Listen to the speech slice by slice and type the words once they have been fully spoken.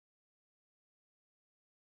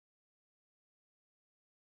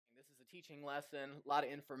teaching lesson, a lot of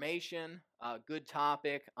information, good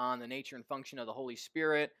topic on the nature and function of the Holy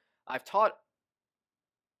Spirit. I've taught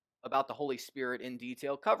about the Holy Spirit in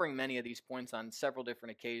detail, covering many of these points on several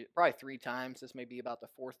different occasions, probably 3 times. This may be about the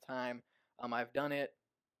 4th time. I've done it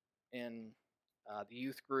in the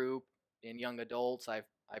youth group, in young adults. I've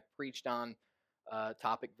preached on a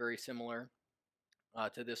topic very similar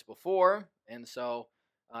to this before, and so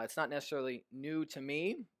it's not necessarily new to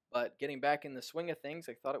me, but getting back in the swing of things,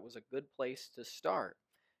 I thought it was a good place to start.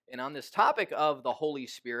 And on this topic of the Holy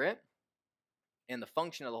Spirit and the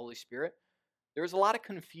function of the Holy Spirit, there's a lot of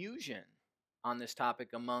confusion on this topic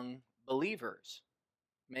among believers.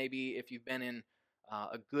 Maybe if you've been in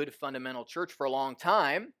a good fundamental church for a long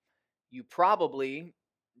time, you probably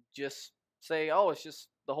just say, oh, it's just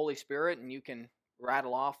the Holy Spirit, and you can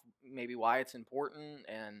rattle off maybe why it's important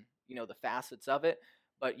and the facets of it.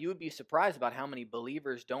 But you would be surprised about how many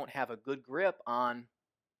believers don't have a good grip on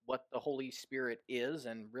what the Holy Spirit is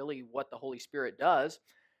and really what the Holy Spirit does,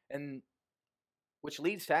 and which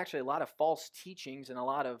leads to actually a lot of false teachings and a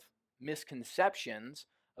lot of misconceptions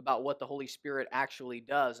about what the Holy Spirit actually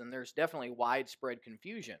does. And there's definitely widespread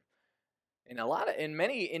confusion. In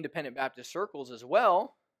many independent Baptist circles as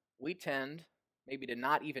well, we tend maybe to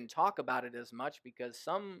not even talk about it as much because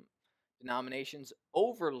some denominations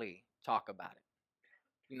overly talk about it.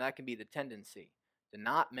 That can be the tendency to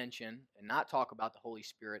not mention and not talk about the Holy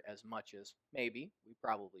Spirit as much as maybe we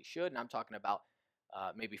probably should. And I'm talking about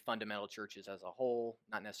maybe fundamental churches as a whole,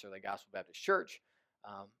 not necessarily Gospel Baptist Church.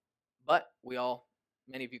 But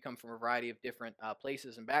many of you come from a variety of different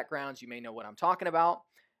places and backgrounds. You may know what I'm talking about.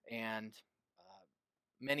 And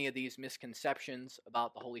many of these misconceptions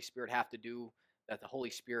about the Holy Spirit have to do that the Holy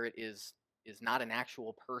Spirit is not an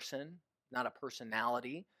actual person, not a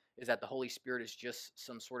personality, is that the Holy Spirit is just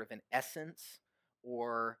some sort of an essence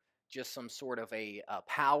or just some sort of a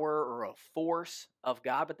power or a force of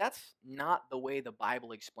God. But that's not the way the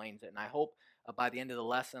Bible explains it. And I hope by the end of the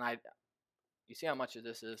lesson, you see how much of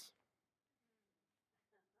this is?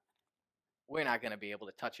 We're not going to be able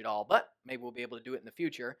to touch it all, but maybe we'll be able to do it in the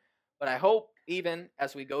future. But I hope even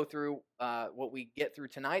as we go through what we get through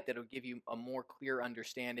tonight, that it'll give you a more clear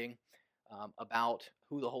understanding about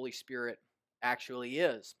who the Holy Spirit actually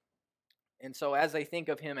is. And so as I think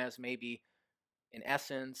of him as maybe in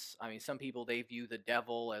essence, some people, they view the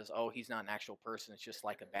devil as, oh, he's not an actual person. It's just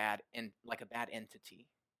like a bad entity.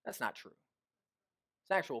 That's not true. It's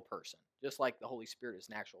an actual person, just like the Holy Spirit is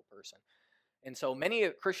an actual person. And so many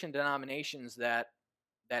Christian denominations that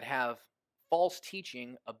have false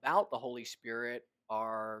teaching about the Holy Spirit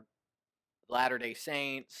are Latter-day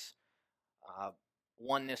Saints,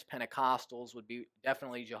 Oneness Pentecostals would be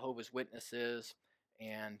definitely Jehovah's Witnesses,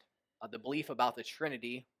 and the belief about the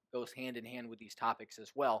Trinity goes hand in hand with these topics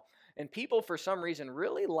as well. And people, for some reason,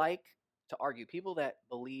 really like to argue. People that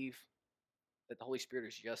believe that the Holy Spirit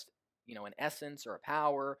is just, an essence or a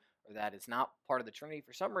power, or that it's not part of the Trinity.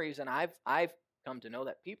 For some reason, I've come to know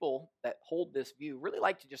that people that hold this view really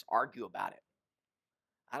like to just argue about it.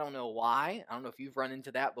 I don't know why. I don't know if you've run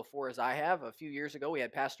into that before as I have. A few years ago, we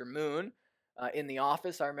had Pastor Moon in the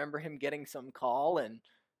office. I remember him getting some call, and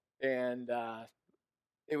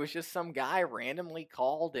it was just some guy randomly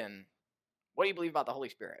called, and what do you believe about the Holy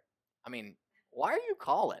Spirit? Why are you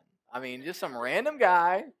calling? Just some random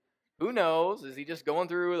guy. Who knows? Is he just going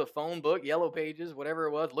through the phone book, Yellow Pages, whatever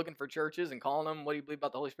it was, looking for churches and calling them, what do you believe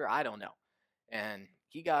about the Holy Spirit? I don't know. And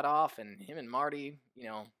he got off, and him and Marty,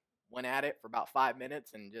 went at it for about 5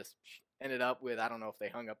 minutes and just ended up with, I don't know if they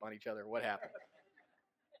hung up on each other or what happened.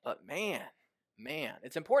 But man,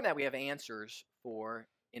 it's important that we have answers for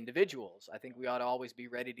individuals. I think we ought to always be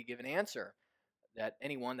ready to give an answer. That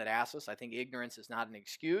anyone that asks us, I think ignorance is not an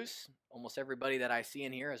excuse. Almost everybody that I see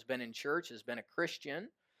in here has been in church, has been a Christian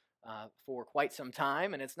for quite some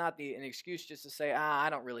time, and it's not an excuse just to say, I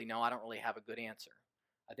don't really know, I don't really have a good answer.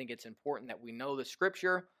 I think it's important that we know the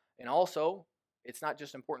Scripture, and also it's not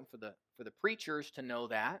just important for the preachers to know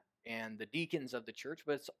that and the deacons of the church,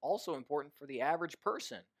 but it's also important for the average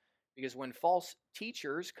person, because when false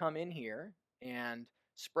teachers come in here and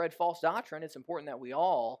spread false doctrine, it's important that we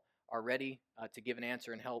all are ready to give an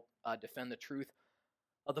answer and help defend the truth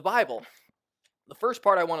of the Bible. The first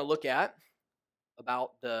part I want to look at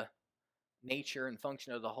about the nature and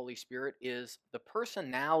function of the Holy Spirit is the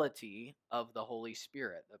personality of the Holy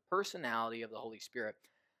Spirit. The personality of the Holy Spirit.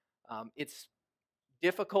 It's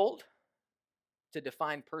difficult to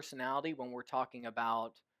define personality when we're talking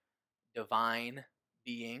about divine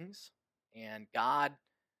beings, and God.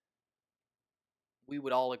 We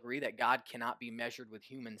would all agree that God cannot be measured with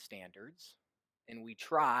human standards, and we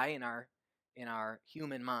try in our in our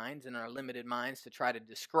human minds, in our limited minds, to try to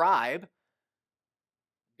describe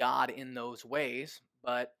God in those ways,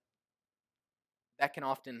 but that can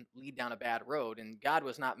often lead down a bad road. And God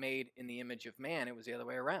was not made in the image of man, it was the other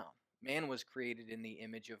way around. Man was created in the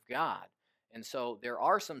image of God. And so there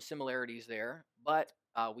are some similarities there, but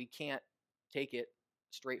we can't take it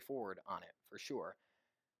straightforward on it for sure.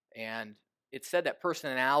 And it's said that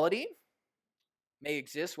personality may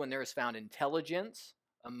exist when there is found intelligence,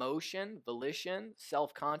 emotion, volition,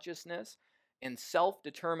 self-consciousness, and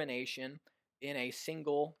self-determination in a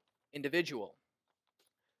single individual.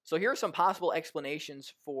 So here are some possible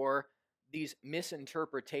explanations for these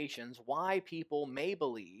misinterpretations, why people may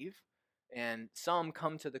believe, and some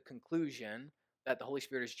come to the conclusion that the Holy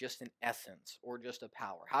Spirit is just an essence or just a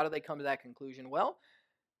power. How do they come to that conclusion? Well,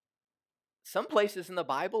 some places in the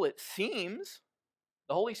Bible it seems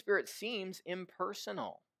the Holy Spirit seems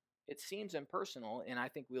impersonal. It seems impersonal, and I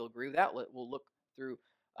think we'll agree with that. We'll look through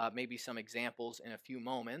maybe some examples in a few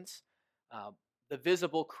moments. The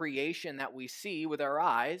visible creation that we see with our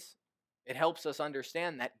eyes, it helps us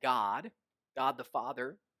understand that God the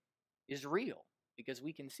Father, is real because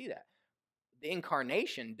we can see that. The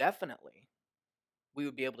incarnation, definitely, we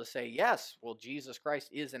would be able to say, yes, well, Jesus Christ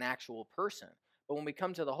is an actual person. But when we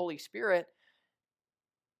come to the Holy Spirit,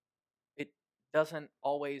 it doesn't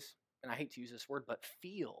always, and I hate to use this word, but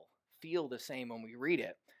feel the same when we read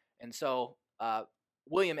it. And so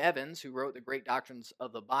William Evans, who wrote the Great Doctrines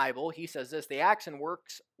of the Bible, he says this: the acts and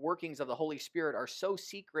workings of the Holy Spirit are so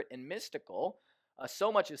secret and mystical,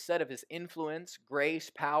 so much is said of his influence,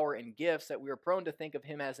 grace, power, and gifts that we are prone to think of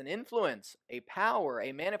him as an influence, a power,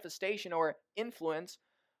 a manifestation or influence,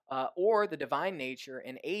 or the divine nature,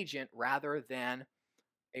 an agent rather than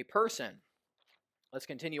a person. Let's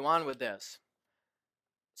continue on with this.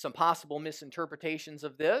 Some possible misinterpretations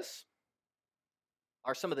of this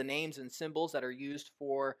are some of the names and symbols that are used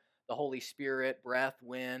for the Holy Spirit: breath,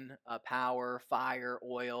 wind, power, fire,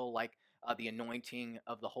 oil, like the anointing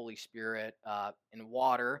of the Holy Spirit, and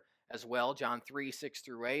water as well. John 3, 6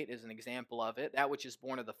 through 8 is an example of it. That which is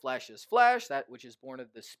born of the flesh is flesh. That which is born of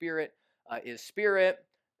the Spirit is spirit.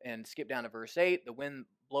 And skip down to verse 8. The wind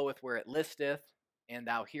bloweth where it listeth, and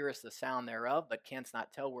thou hearest the sound thereof, but canst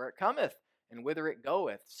not tell where it cometh, and whither it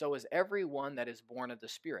goeth. So is every one that is born of the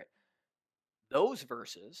Spirit. Those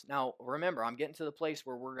verses, now remember, I'm getting to the place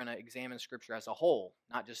where we're going to examine Scripture as a whole,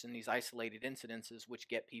 not just in these isolated incidences which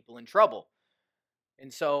get people in trouble.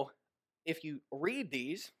 And so if you read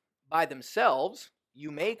these by themselves,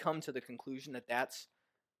 you may come to the conclusion that that's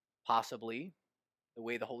possibly the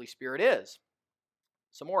way the Holy Spirit is.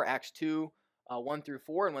 Some more, Acts 2, 1 through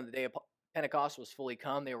 4, and when the day of Pentecost was fully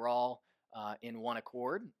come, they were all in one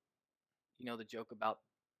accord. You know the joke about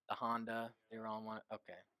the Honda? They were all in one.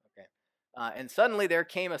 Okay. And suddenly there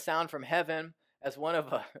came a sound from heaven as one of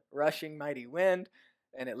a rushing mighty wind,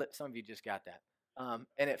 and it lit. Some of you just got that.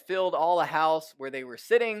 And it filled all the house where they were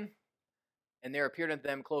sitting, and there appeared unto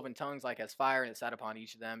them cloven tongues like as fire, and it sat upon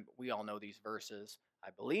each of them. We all know these verses, I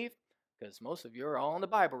believe, because most of you are all on the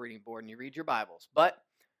Bible reading board and you read your Bibles. But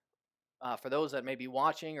for those that may be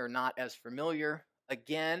watching or not as familiar,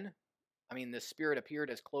 again, I mean, the Spirit appeared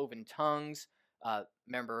as cloven tongues.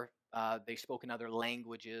 Remember, they spoke in other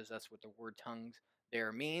languages. That's what the word tongues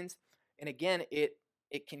there means. And again, it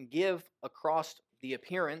can give across the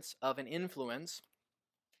appearance of an influence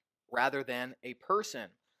rather than a person.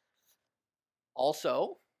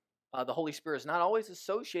 Also, the Holy Spirit is not always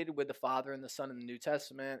associated with the Father and the Son in the New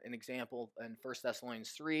Testament. An example in 1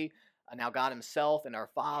 Thessalonians 3, now God himself and our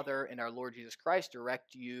Father and our Lord Jesus Christ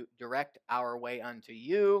direct our way unto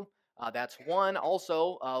you. That's one.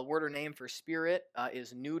 Also, word or name for spirit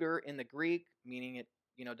is neuter in the Greek, meaning it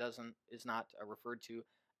is not referred to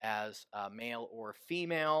as male or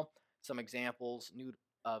female. Some examples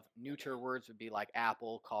of neuter words would be like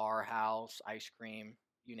apple, car, house, ice cream,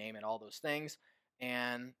 you name it, all those things,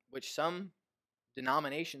 and which some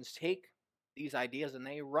denominations take these ideas and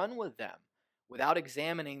they run with them without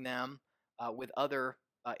examining them with other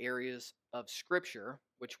areas of Scripture,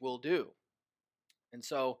 which we'll do. And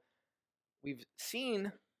so we've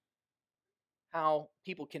seen how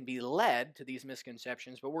people can be led to these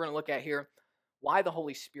misconceptions, but we're going to look at here why the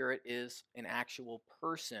Holy Spirit is an actual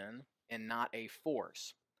person and not a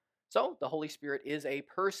force. So the Holy Spirit is a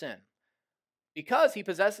person because he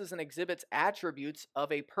possesses and exhibits attributes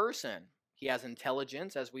of a person. He has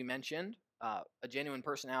intelligence, as we mentioned. A genuine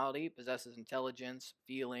personality possesses intelligence,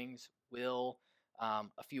 feelings, will,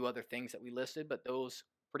 a few other things that we listed, but those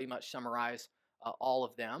pretty much summarize all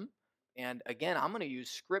of them. And again, I'm going to use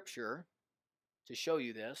Scripture to show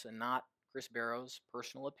you this and not Chris Barrow's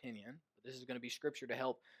personal opinion. But this is going to be scripture to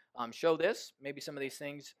help show this. Maybe some of these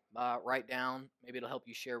things write down. Maybe it'll help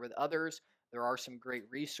you share with others. There are some great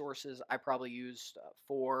resources. I probably used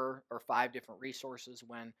 4 or 5 different resources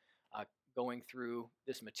when going through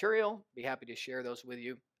this material. Be happy to share those with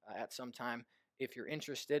you at some time if you're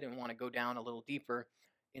interested and want to go down a little deeper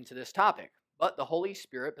into this topic. But the Holy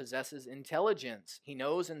Spirit possesses intelligence. He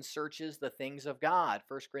knows and searches the things of God.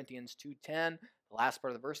 1 Corinthians 2:10, the last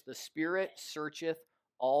part of the verse, the Spirit searcheth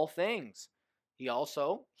all things. He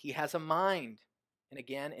has a mind. And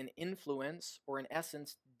again, an influence or an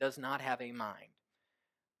essence does not have a mind.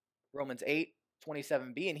 Romans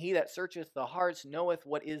 8:27b, and he that searcheth the hearts knoweth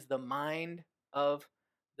what is the mind of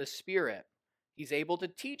the Spirit. He's able to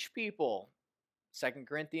teach people. 2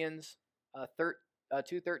 Corinthians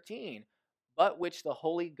 2:13, but which the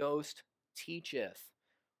Holy Ghost teacheth.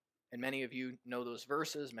 And many of you know those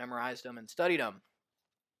verses, memorized them, and studied them.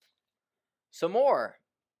 Some more.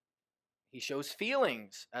 He shows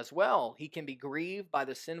feelings as well. He can be grieved by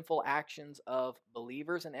the sinful actions of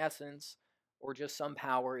believers in essence, or just some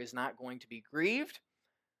power is not going to be grieved.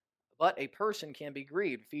 But a person can be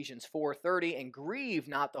grieved. Ephesians 4:30, and grieve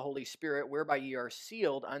not the Holy Spirit, whereby ye are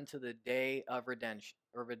sealed unto the day of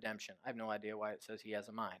redemption. I have no idea why it says he has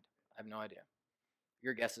a mind. I have no idea.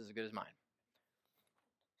 Your guess is as good as mine.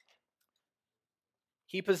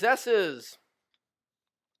 He possesses,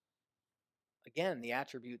 again, the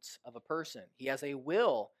attributes of a person. He has a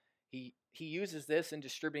will. He uses this in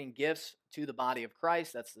distributing gifts to the body of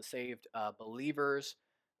Christ. That's the saved believers.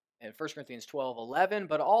 In 1 Corinthians 12:11,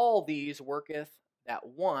 but all these worketh that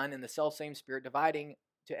one in the selfsame Spirit, dividing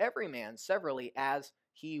to every man severally as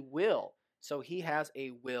he will. So he has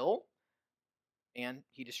a will, and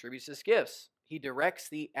he distributes his gifts. He directs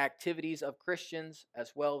the activities of Christians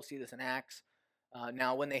as well. We see this in Acts.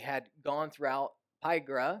 Now, when they had gone throughout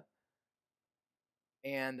Phrygia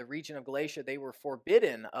and the region of Galatia, they were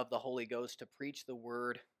forbidden of the Holy Ghost to preach the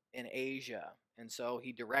word in Asia. And so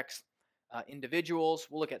he directs individuals.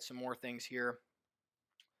 We'll look at some more things here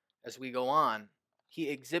as we go on. He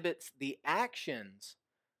exhibits the actions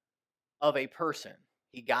of a person.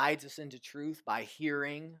 He guides us into truth by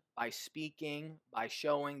hearing, by speaking, by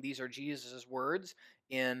showing. These are Jesus' words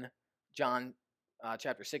in John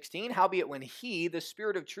chapter 16. Howbeit when he, the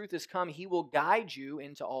Spirit of truth, is come, he will guide you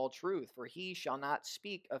into all truth. For he shall not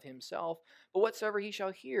speak of himself, but whatsoever he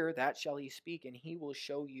shall hear, that shall he speak, and he will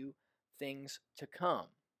show you things to come.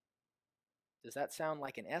 Does that sound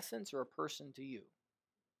like an essence or a person to you?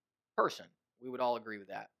 Person. We would all agree with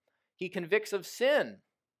that. He convicts of sin.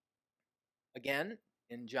 Again,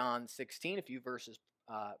 in John 16, a few verses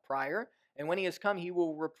prior. And when he has come, he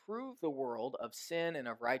will reprove the world of sin and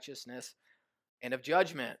of righteousness and of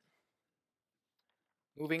judgment.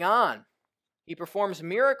 Moving on. He performs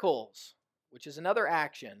miracles, which is another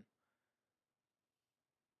action.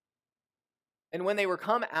 And when they were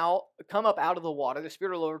come up out of the water, the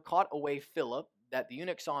Spirit of the Lord caught away Philip, that the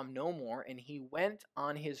eunuch saw him no more, and he went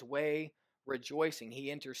on his way rejoicing.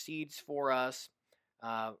 He intercedes for us.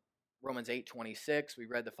 Romans 8:26, we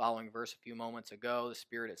read the following verse a few moments ago. The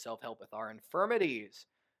Spirit itself helpeth our infirmities.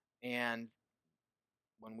 And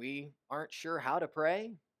when we aren't sure how to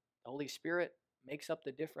pray, the Holy Spirit makes up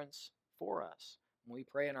the difference for us. When we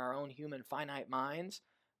pray in our own human finite minds,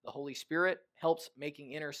 the Holy Spirit helps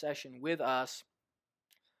making intercession with us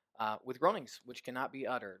with groanings which cannot be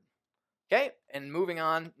uttered. Okay, and moving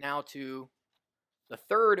on now to the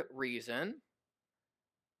third reason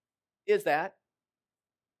is that,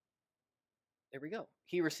 there we go,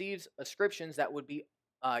 he receives ascriptions that would be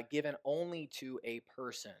given only to a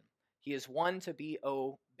person. He is one to be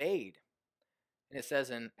obeyed. And it says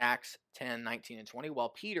in Acts 10:19 and 20, while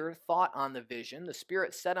Peter thought on the vision, the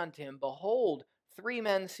Spirit said unto him, behold, 3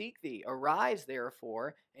 men seek thee. Arise,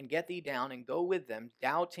 therefore, and get thee down, and go with them,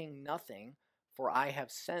 doubting nothing, for I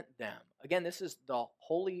have sent them. Again, this is the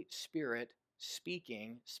Holy Spirit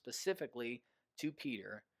speaking specifically to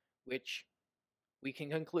Peter, which we can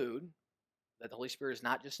conclude that the Holy Spirit is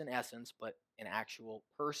not just an essence, but an actual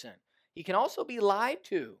person. He can also be lied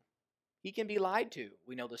to. He can be lied to.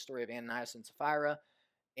 We know the story of Ananias and Sapphira,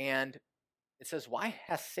 and it says, why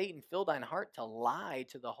hath Satan filled thine heart to lie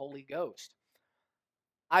to the Holy Ghost?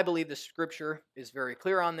 I believe the scripture is very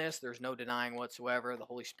clear on this. There's no denying whatsoever. The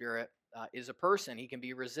Holy Spirit is a person. He can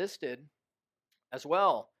be resisted as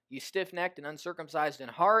well. Ye stiff-necked and uncircumcised in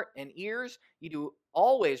heart and ears, ye do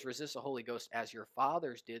always resist the Holy Ghost, as your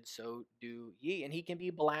fathers did, so do ye. And he can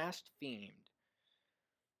be blasphemed.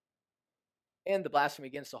 And the blasphemy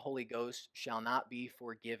against the Holy Ghost shall not be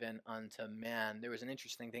forgiven unto men. There was an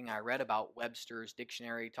interesting thing I read about Webster's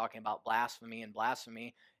dictionary talking about blasphemy, and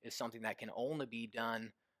blasphemy is something that can only be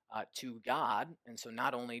done to God. And so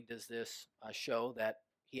not only does this show that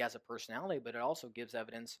he has a personality, but it also gives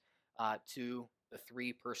evidence to the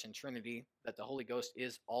three-person Trinity that the Holy Ghost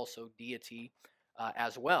is also deity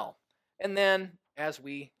as well. And then as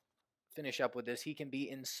we finish up with this, he can be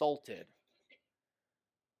insulted.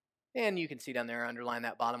 And you can see down there, underline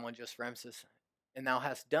that bottom one just for emphasis. And thou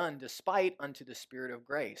hast done despite unto the Spirit of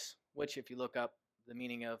grace, which if you look up the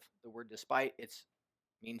meaning of the word despite, it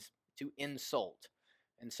means to insult.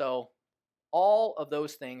 And so all of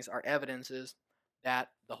those things are evidences that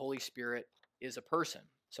the Holy Spirit is a person.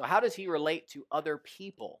 So how does he relate to other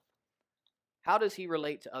people? How does he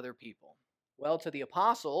relate to other people? Well, to the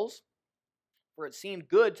apostles, for it seemed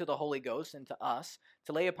good to the Holy Ghost and to us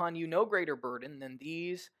to lay upon you no greater burden than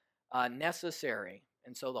these necessary.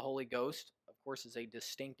 And so the Holy Ghost, of course, is a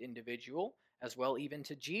distinct individual as well, even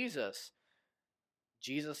to Jesus.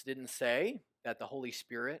 Jesus didn't say that the Holy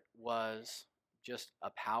Spirit was just a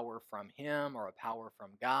power from him or a power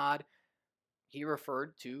from God. He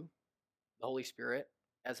referred to the Holy Spirit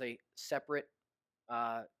as a separate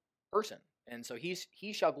person. And so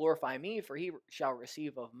he shall glorify me, for he shall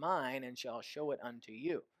receive of mine and shall show it unto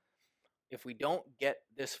you. If we don't get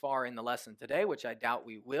this far in the lesson today, which I doubt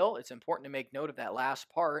we will, it's important to make note of that last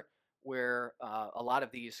part where a lot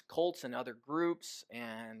of these cults and other groups,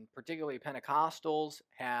 and particularly Pentecostals,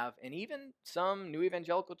 have, and even some new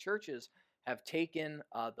evangelical churches, have taken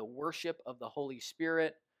the worship of the Holy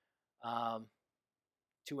Spirit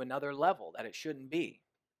to another level that it shouldn't be.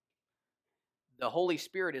 The Holy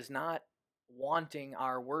Spirit is not wanting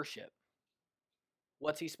our worship.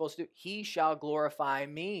 What's he supposed to do? He shall glorify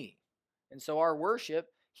me. And so our worship,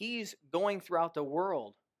 he's going throughout the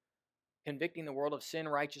world, convicting the world of sin,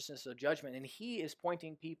 righteousness, of judgment, and he is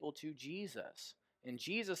pointing people to Jesus. And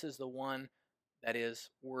Jesus is the one that is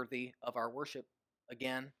worthy of our worship,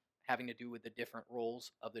 again, having to do with the different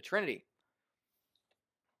roles of the Trinity.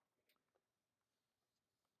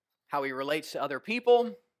 How he relates to other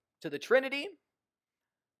people, to the Trinity,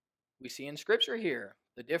 we see in Scripture here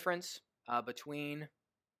the difference between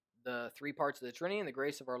the three parts of the Trinity and the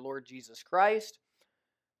grace of our Lord Jesus Christ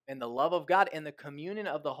and the love of God and the communion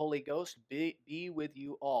of the Holy Ghost be with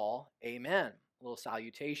you all. Amen. A little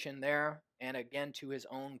salutation there. And again, to his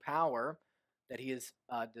own power, that he is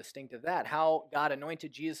distinct of that. How God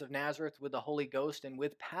anointed Jesus of Nazareth with the Holy Ghost and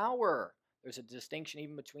with power. There's a distinction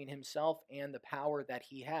even between himself and the power that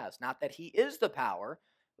he has. Not that he is the power,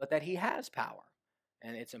 but that he has power.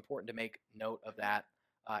 And it's important to make note of that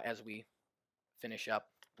as we finish up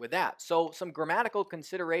with that. So some grammatical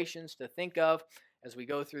considerations to think of as we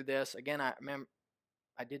go through this. Again, I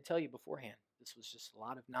did tell you beforehand, this was just a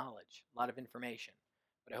lot of knowledge, a lot of information.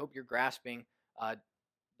 But I hope you're grasping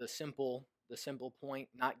the simple point,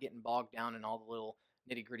 not getting bogged down in all the little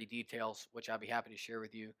nitty-gritty details, which I'll be happy to share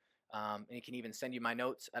with you. And I can even send you my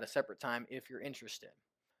notes at a separate time if you're interested.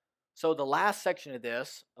 So the last section of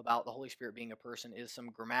this about the Holy Spirit being a person is some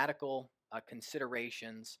grammatical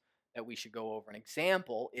considerations that we should go over. An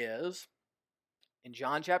example is in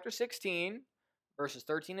John chapter 16, verses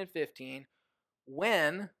 13 and 15,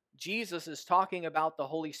 when Jesus is talking about the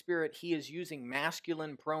Holy Spirit, he is using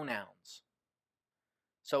masculine pronouns.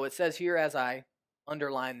 So it says here, as I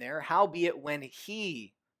underline there, howbeit when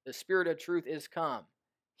he, the Spirit of truth, is come,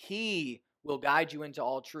 he will guide you into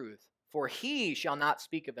all truth. For he shall not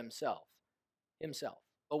speak of himself.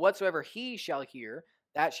 But whatsoever he shall hear,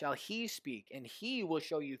 that shall he speak, and he will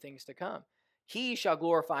show you things to come. He shall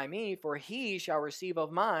glorify me, for he shall receive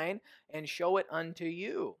of mine, and show it unto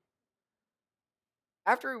you.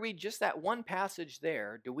 After we read just that one passage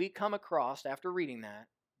there, do we come across, after reading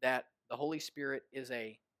that the Holy Spirit is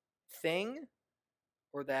a thing,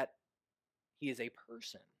 or that he is a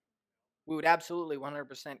person? We would absolutely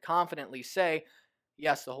 100% confidently say,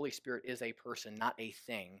 yes, the Holy Spirit is a person, not a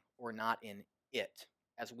thing, or not in it,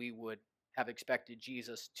 as we would have expected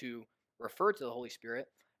Jesus to refer to the Holy Spirit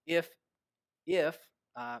if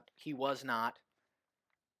he was not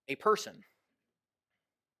a person.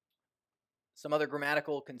 Some other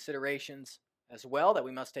grammatical considerations as well that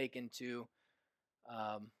we must take into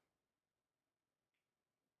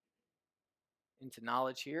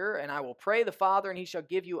knowledge here. And I will pray the Father, and he shall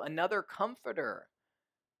give you another comforter,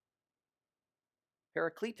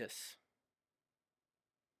 Paracletus,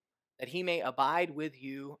 that he may abide with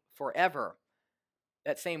you forever.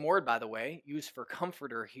 That same word, by the way, used for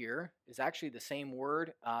comforter here, is actually the same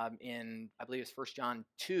word in, I believe it's 1 John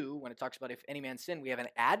 2, when it talks about if any man sin, we have an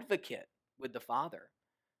advocate with the Father.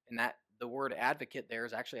 And that the word advocate there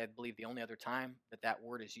is actually, I believe, the only other time that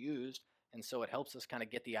word is used. And so it helps us kind of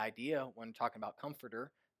get the idea when talking about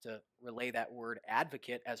comforter to relay that word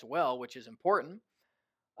advocate as well, which is important.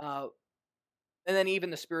 Uh, and then even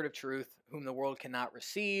the Spirit of truth, whom the world cannot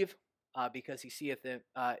receive, because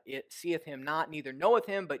it seeth him not, neither knoweth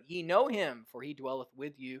him, but ye know him, for he dwelleth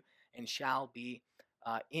with you and shall be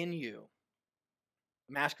in you.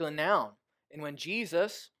 Masculine noun. And when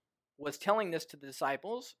Jesus was telling this to the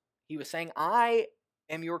disciples, he was saying, I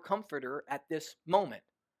am your comforter at this moment,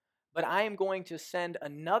 but I am going to send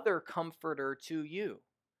another comforter to you.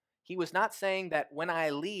 He was not saying that when I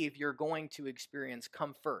leave, you're going to experience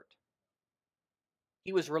comfort.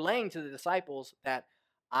 He was relaying to the disciples that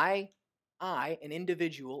I, an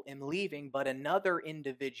individual, am leaving, but another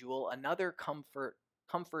individual, another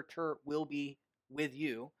comforter will be with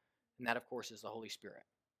you. And that, of course, is the Holy Spirit.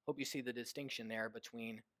 Hope you see the distinction there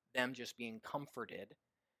between them just being comforted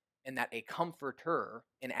and that a comforter,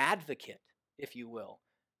 an advocate, if you will,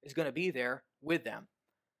 is going to be there with them.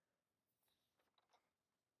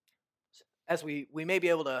 As we may be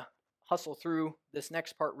able to hustle through this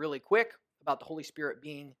next part really quick about the Holy Spirit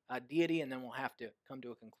being a deity, and then we'll have to come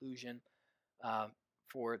to a conclusion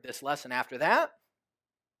for this lesson after that.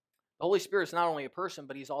 The Holy Spirit is not only a person,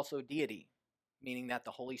 but he's also deity, meaning that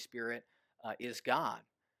the Holy Spirit is God.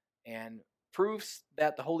 And proofs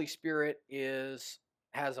that the Holy Spirit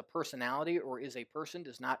has a personality or is a person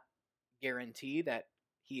does not guarantee that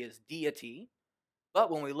he is deity.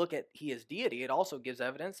 But when we look at he is deity, it also gives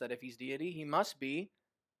evidence that if he's deity, he must be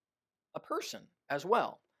a person as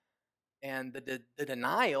well. And the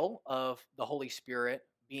denial of the Holy Spirit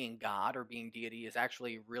being God or being deity is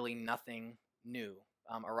actually really nothing new.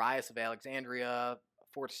 Arius of Alexandria,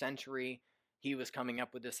 4th century, he was coming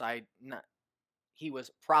up with this idea. He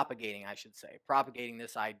was propagating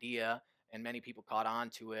this idea, and many people caught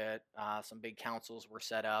on to it. Some big councils were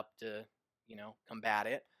set up to, combat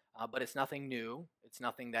it. But it's nothing new. It's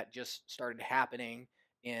nothing that just started happening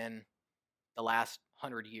in the last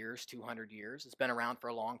 100 years, 200 years. It's been around for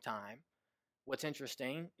a long time. What's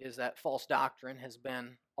interesting is that false doctrine has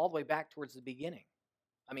been all the way back towards the beginning.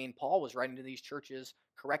 I mean, Paul was writing to these churches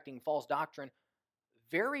correcting false doctrine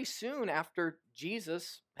very soon after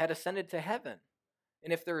Jesus had ascended to heaven.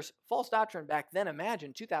 And if there's false doctrine back then,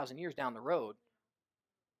 imagine 2,000 years down the road,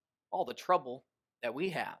 all the trouble that we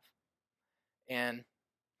have. And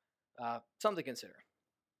something to consider.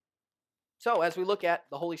 So as we look at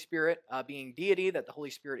the Holy Spirit being deity, that the Holy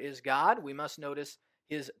Spirit is God, we must notice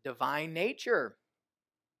his divine nature.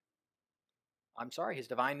 His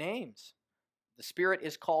divine names. The Spirit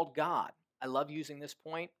is called God. I love using this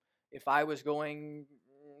point.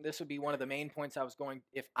 This would be one of the main points I was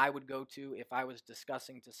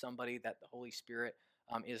discussing to somebody that the Holy Spirit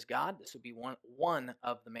is God. This would be one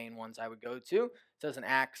of the main ones I would go to. It says in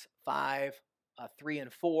Acts 5, 3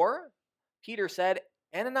 and 4, Peter said,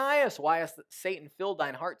 Ananias, why has Satan filled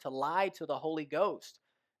thine heart to lie to the Holy Ghost?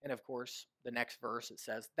 And of course, the next verse, it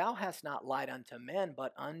says, thou hast not lied unto men,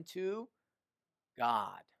 but unto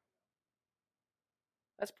God.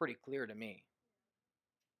 That's pretty clear to me.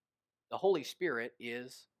 The Holy Spirit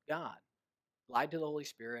is God. Lied to the Holy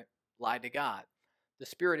Spirit, lied to God. The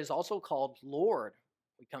Spirit is also called Lord.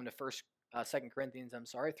 We come to 2 Corinthians,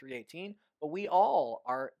 3:18. But we all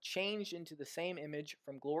are changed into the same image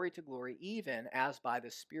from glory to glory, even as by the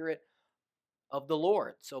Spirit of the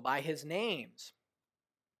Lord. So by his names,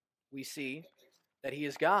 we see that he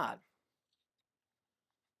is God.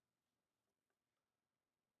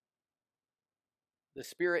 The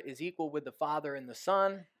Spirit is equal with the Father and the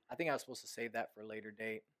Son. I think I was supposed to save that for a later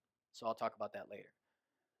date, so I'll talk about that later.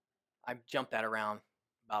 I jumped that around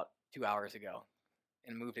about 2 hours ago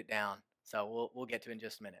and moved it down, so we'll get to it in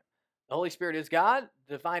just a minute. The Holy Spirit is God.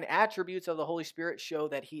 The divine attributes of the Holy Spirit show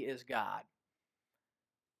that he is God.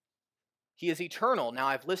 He is eternal. Now,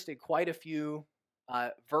 I've listed quite a few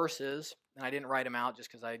verses, and I didn't write them out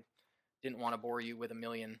just because I didn't want to bore you with a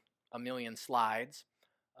million slides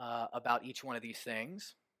about each one of these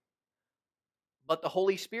things. But the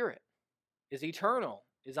Holy Spirit is eternal,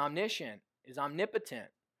 is omniscient, is omnipotent,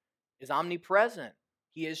 is omnipresent.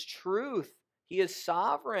 He is truth. He is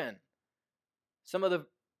sovereign. Some of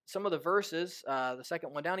the verses, the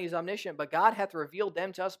second one down, he is omniscient, but God hath revealed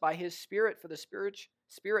them to us by his Spirit, for the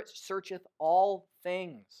Spirit searcheth all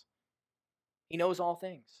things. He knows all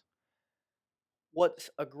things. What's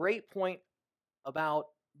a great point about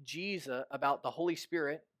the Holy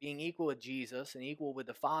Spirit being equal with Jesus and equal with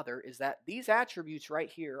the Father, is that these attributes right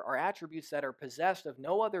here are attributes that are possessed of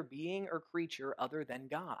no other being or creature other than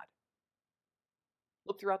God.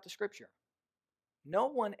 Look throughout the Scripture. No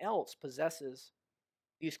one else possesses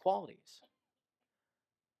these qualities.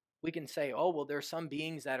 We can say, oh, well, there's some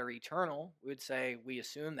beings that are eternal. We would say we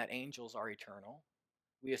assume that angels are eternal.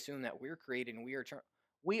 We assume that we're created and we are eternal.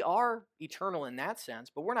 We are eternal in that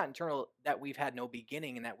sense, but we're not eternal that we've had no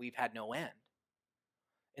beginning and that we've had no end.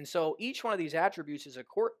 And so each one of these attributes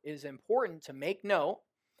is important to make note.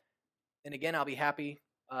 And again, I'll be happy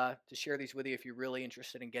to share these with you if you're really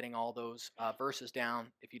interested in getting all those verses down.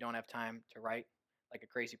 If you don't have time to write like a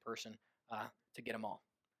crazy person to get them all,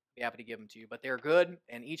 I'll be happy to give them to you. But they're good,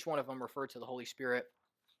 and each one of them refer to the Holy Spirit,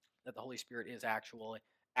 that the Holy Spirit is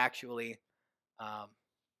actually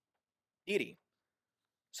deity.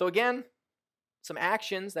 So again, some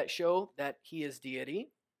actions that show that he is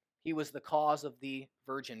deity. He was the cause of the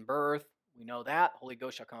virgin birth. We know that. Holy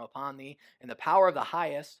Ghost shall come upon thee, and the power of the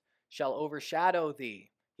highest shall overshadow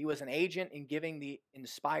thee. He was an agent in giving the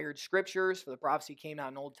inspired scriptures, for the prophecy came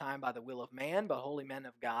not in old time by the will of man, but holy men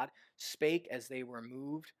of God spake as they were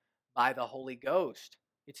moved by the Holy Ghost.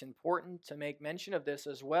 It's important to make mention of this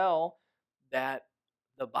as well, that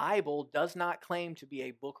the Bible does not claim to be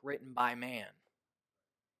a book written by man.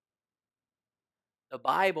 The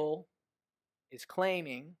Bible is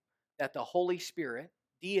claiming that the Holy Spirit,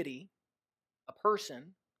 deity, a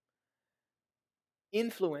person,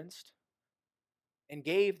 influenced and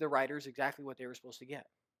gave the writers exactly what they were supposed to get.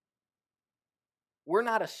 We're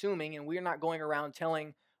not assuming, and we're not going around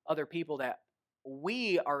telling other people that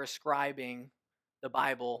we are ascribing the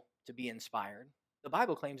Bible to be inspired. The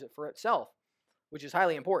Bible claims it for itself, which is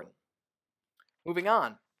highly important. Moving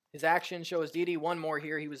on. His action shows deity. One more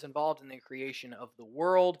here. He was involved in the creation of the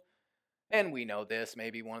world. And we know this,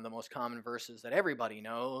 maybe one of the most common verses that everybody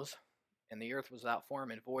knows. And the earth was without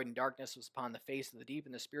form and void, and darkness was upon the face of the deep,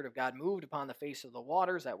 and the Spirit of God moved upon the face of the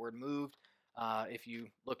waters. That word moved, if you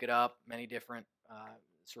look it up, many different,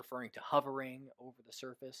 it's referring to hovering over the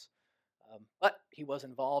surface. But he was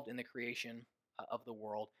involved in the creation of the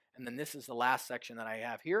world. And then this is the last section that I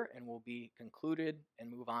have here, and will be concluded and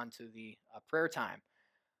move on to the prayer time.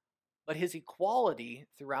 But his equality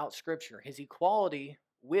throughout Scripture, his equality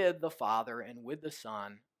with the Father and with the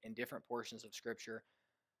Son in different portions of Scripture.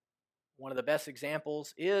 One of the best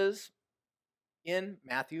examples is in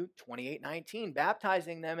Matthew 28:19,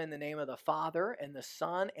 baptizing them in the name of the Father and the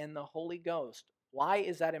Son and the Holy Ghost. Why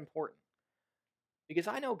is that important? Because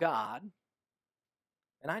I know God,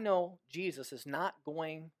 and I know Jesus is not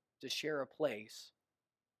going to share a place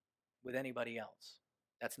with anybody else.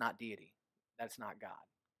 That's not deity. That's not God.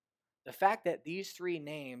 The fact that these three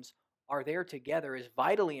names are there together is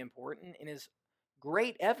vitally important and is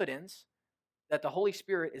great evidence that the Holy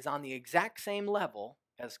Spirit is on the exact same level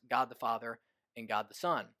as God the Father and God the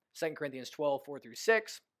Son. 2 Corinthians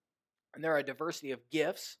 12:4-6, and there are a diversity of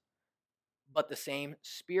gifts, but the same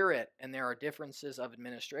Spirit, and there are differences of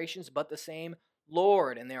administrations, but the same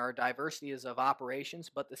Lord, and there are diversities of operations,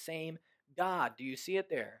 but the same God. Do you see it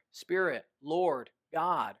there? Spirit, Lord,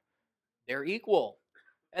 God. They're equal.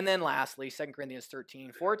 And then lastly, 2 Corinthians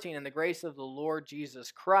 13:14, and the grace of the Lord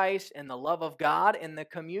Jesus Christ and the love of God and the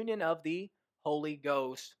communion of the Holy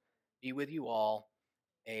Ghost be with you all.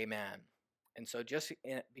 Amen. And so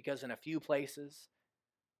because in a few places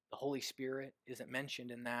the Holy Spirit isn't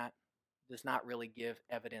mentioned in that, does not really give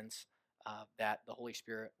evidence that the Holy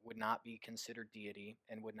Spirit would not be considered deity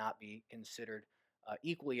and would not be considered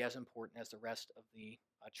equally as important as the rest of the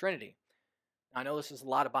Trinity. Now, I know this is a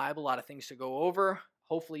lot of Bible, a lot of things to go over.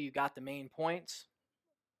 Hopefully you got the main points.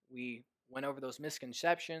 We went over those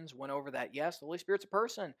misconceptions, went over that, yes, the Holy Spirit's a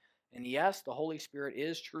person. And yes, the Holy Spirit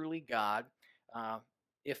is truly God.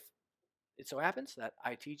 If it so happens that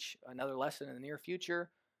I teach another lesson in the near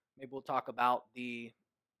future, maybe we'll talk about the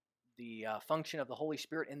function of the Holy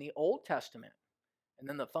Spirit in the Old Testament, and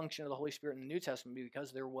then the function of the Holy Spirit in the New Testament,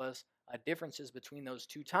 because there was differences between those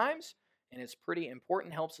two times, and it's pretty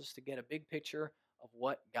important, helps us to get a big picture of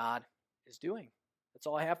what God is doing. That's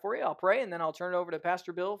all I have for you. I'll pray, and then I'll turn it over to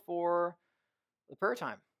Pastor Bill for the prayer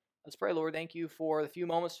time. Let's pray. Lord, thank you for the few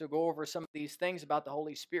moments to go over some of these things about the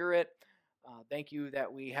Holy Spirit. Thank you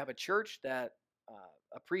that we have a church that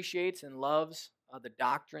appreciates and loves the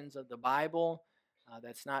doctrines of the Bible,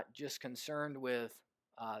 that's not just concerned with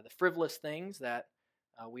the frivolous things that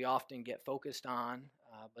we often get focused on,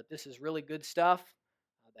 but this is really good stuff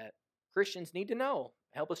that Christians need to know.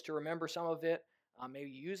 Help us to remember some of it.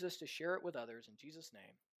 Maybe use us to share it with others. In Jesus'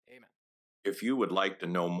 name, amen. If you would like to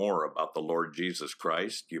know more about the Lord Jesus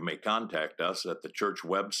Christ, you may contact us at the church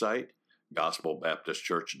website,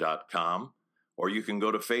 gospelbaptistchurch.com, or you can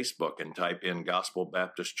go to Facebook and type in Gospel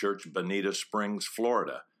Baptist Church, Bonita Springs,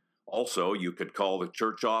 Florida. Also, you could call the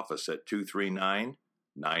church office at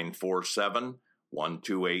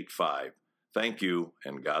 239-947-1285. Thank you,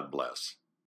 and God bless.